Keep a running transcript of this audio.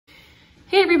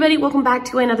Hey everybody, welcome back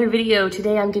to another video.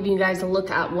 Today I'm giving you guys a look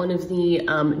at one of the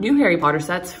new Harry Potter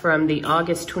sets from the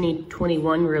August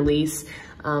 2021 release.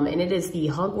 And it is the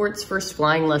Hogwarts First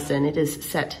Flying Lesson. It is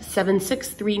set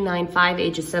 76395,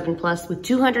 ages 7+, with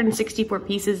 264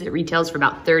 pieces. It retails for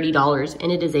about $30, and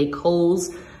it is a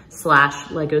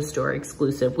Kohl's/Lego store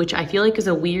exclusive, which I feel like is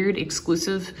a weird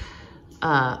exclusive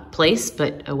place,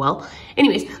 but oh well.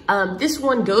 Anyways, this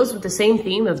one goes with the same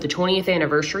theme of the 20th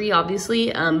anniversary,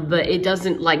 obviously, but it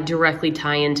doesn't like directly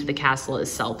tie into the castle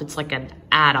itself. It's like an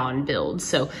add-on build.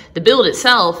 So the build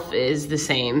itself is the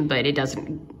same, but it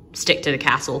doesn't stick to the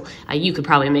castle. You could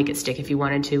probably make it stick if you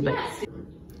wanted to, but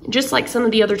just like some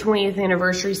of the other 20th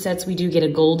anniversary sets, we do get a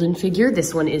golden figure.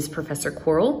 This one is Professor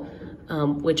Quirrell.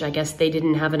 Which I guess they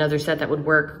didn't have another set that would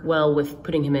work well with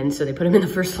putting him in, so they put him in the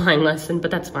First Flying Lesson,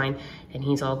 but that's fine. And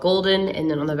he's all golden,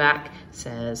 and then on the back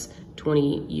says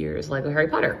 20 years Lego Harry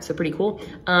Potter, so pretty cool.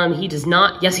 He does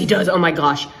not, yes he does, oh my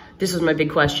gosh. This was my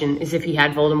big question, is if he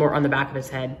had Voldemort on the back of his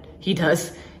head. He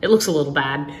does. It looks a little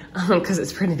bad, because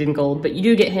it's printed in gold, but you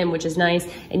do get him, which is nice,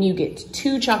 and you get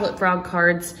 2 chocolate frog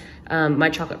cards. My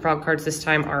chocolate frog cards this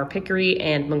time are Pickery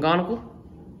and McGonagall.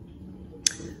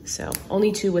 So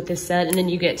only 2 with this set, and then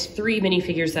you get 3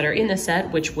 minifigures that are in the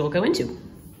set, which we'll go into.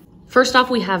 First off,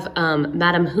 we have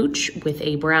Madame Hooch with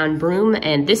a brown broom,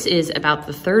 and this is about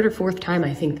the 3rd or 4th time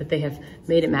I think that they have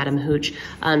made it Madame Hooch.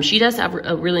 She does have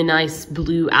a really nice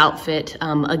blue outfit,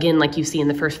 again like you see in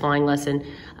the First Flying Lesson,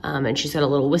 and she's got a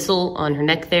little whistle on her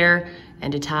neck there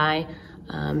and a tie.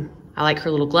 I like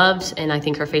her little gloves, and I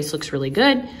think her face looks really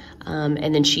good.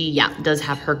 And then she, does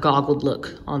have her goggled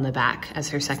look on the back as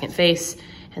her second face,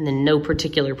 and then no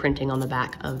particular printing on the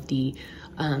back of the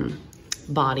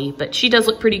body, but she does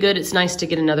look pretty good. It's nice to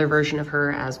get another version of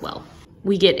her as well.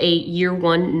 We get a Year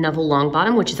 1 Neville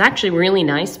Longbottom, which is actually really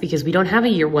nice because we don't have a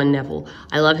Year 1 Neville.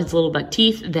 I love his little buck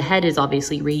teeth. The head is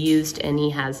obviously reused, and he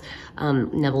has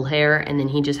Neville hair, and then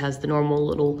he just has the normal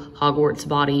little Hogwarts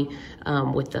body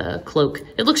with the cloak.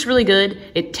 It looks really good.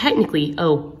 It technically,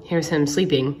 oh, here's him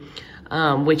sleeping,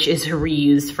 which is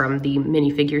reused from the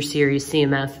minifigure series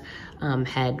CMF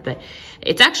head, but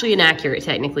it's actually inaccurate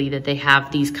technically that they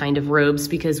have these kind of robes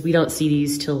because we don't see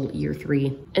these till Year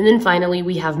 3. And then finally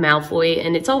we have Malfoy,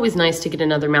 and it's always nice to get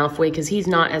another Malfoy because he's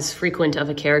not as frequent of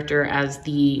a character as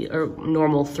the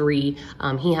normal 3.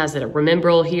 He has a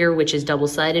Remembrall here, which is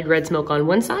double-sided, red smoke on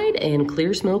one side and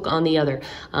clear smoke on the other.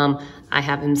 I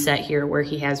have him set here where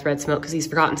he has red smoke because he's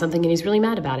forgotten something and he's really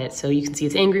mad about it. So you can see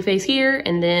his angry face here,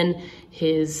 and then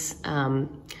his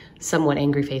somewhat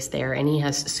angry face there, and he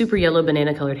has super yellow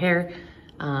banana colored hair,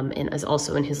 and is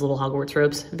also in his little Hogwarts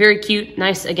robes. Very cute,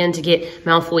 nice again to get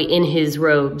Malfoy in his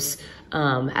robes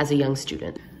as a young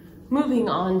student. Moving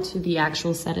on to the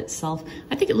actual set itself,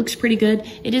 I think it looks pretty good.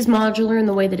 It is modular in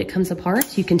the way that it comes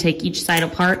apart. You can take each side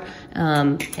apart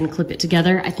and clip it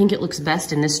together. I think it looks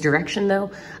best in this direction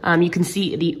though. You can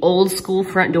see the old school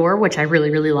front door, which I really,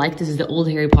 really like. This is the old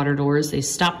Harry Potter doors. They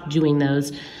stopped doing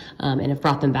those and have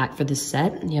brought them back for this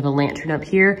set. You have a lantern up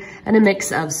here and a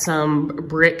mix of some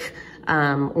brick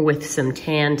with some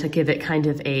tan to give it kind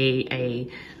of a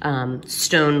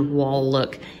stone wall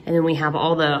look. And then we have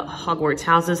all the Hogwarts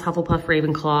houses, Hufflepuff,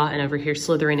 Ravenclaw, and over here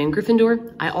Slytherin and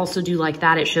Gryffindor. I also do like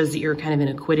that. It shows that you're kind of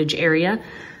in a Quidditch area.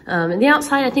 And the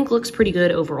outside I think looks pretty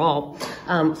good overall.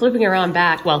 Flipping around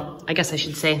back, well, I guess I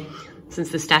should say, since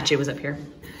the statue was up here,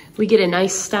 we get a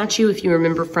nice statue, if you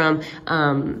remember from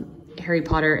Harry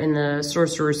Potter and the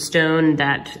Sorcerer's Stone,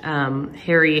 that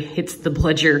Harry hits the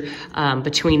bludger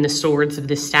between the swords of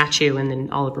this statue, and then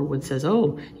Oliver Wood says,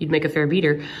 oh, you'd make a fair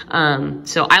beater.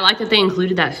 So I like that they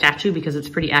included that statue because it's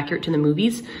pretty accurate to the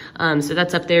movies. So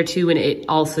that's up there too, and it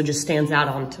also just stands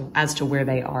out as to where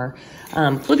they are.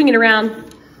 Flipping it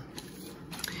around,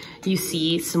 you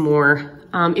see some more.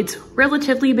 It's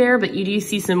relatively bare, but you do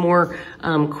see some more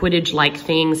Quidditch-like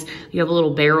things. You have a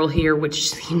little barrel here,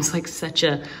 which seems like such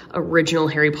a original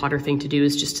Harry Potter thing to do,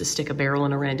 is just to stick a barrel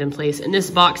in a random place. And this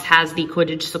box has the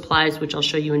Quidditch supplies, which I'll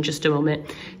show you in just a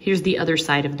moment. Here's the other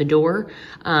side of the door.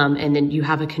 And then you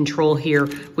have a control here,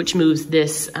 which moves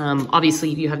this. Obviously,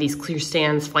 you have these clear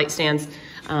stands, flight stands.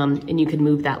 And you can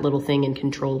move that little thing and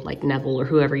control like Neville or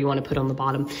whoever you want to put on the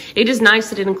bottom. It is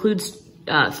nice that it includes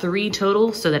 3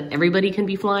 total so that everybody can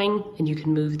be flying, and you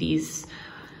can move these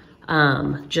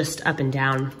just up and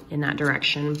down in that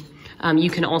direction. You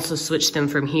can also switch them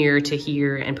from here to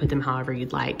here and put them however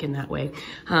you'd like in that way.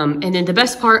 And then the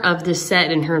best part of this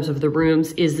set in terms of the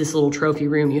rooms is this little trophy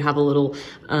room. You have a little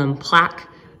plaque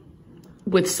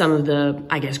with some of the,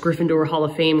 I guess, Gryffindor Hall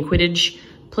of Fame Quidditch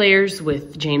players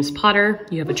with James Potter.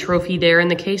 You have a trophy there in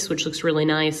the case, which looks really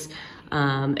nice.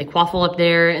 a quaffle up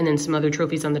there, and then some other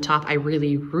trophies on the top. I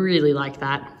really, really like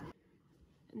that.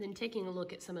 And then taking a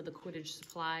look at some of the Quidditch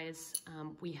supplies,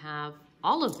 we have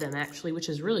all of them actually, which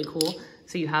is really cool.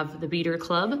 So you have the beater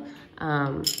club,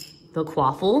 the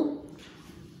quaffle,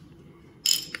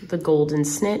 the golden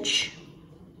snitch,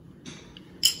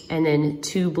 and then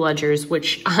 2 bludgers,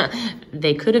 which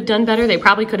they could have done better. They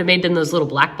probably could have made them those little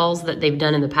black balls that they've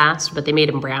done in the past, but they made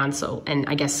them brown, so, and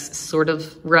I guess sort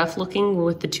of rough looking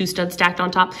with the 2 studs stacked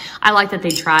on top. I like that they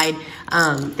tried.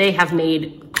 They have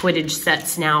made Quidditch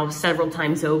sets now several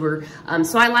times over.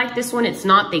 So I like this one. It's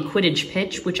not the Quidditch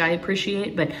pitch, which I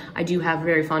appreciate, but I do have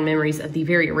very fond memories of the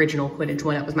very original Quidditch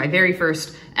one. That was my very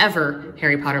first ever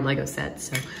Harry Potter Lego set.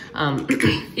 So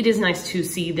it is nice to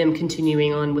see them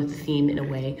continuing on with the theme in a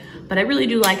way. But I really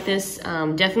do like this.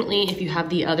 Definitely, if you have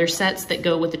the other sets that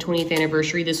go with the 20th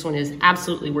anniversary, this one is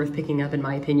absolutely worth picking up in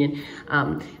my opinion.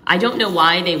 I don't know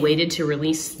why they waited to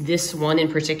release this one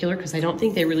in particular, because I don't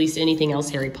think they released anything else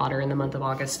Harry Potter in the month of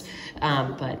August.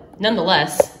 But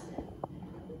nonetheless,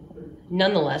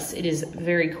 it is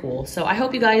very cool. So I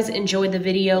hope you guys enjoyed the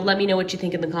video. Let me know what you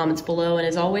think in the comments below. And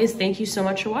as always, thank you so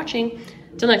much for watching.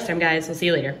 Till next time, guys. We'll see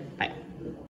you later. Bye.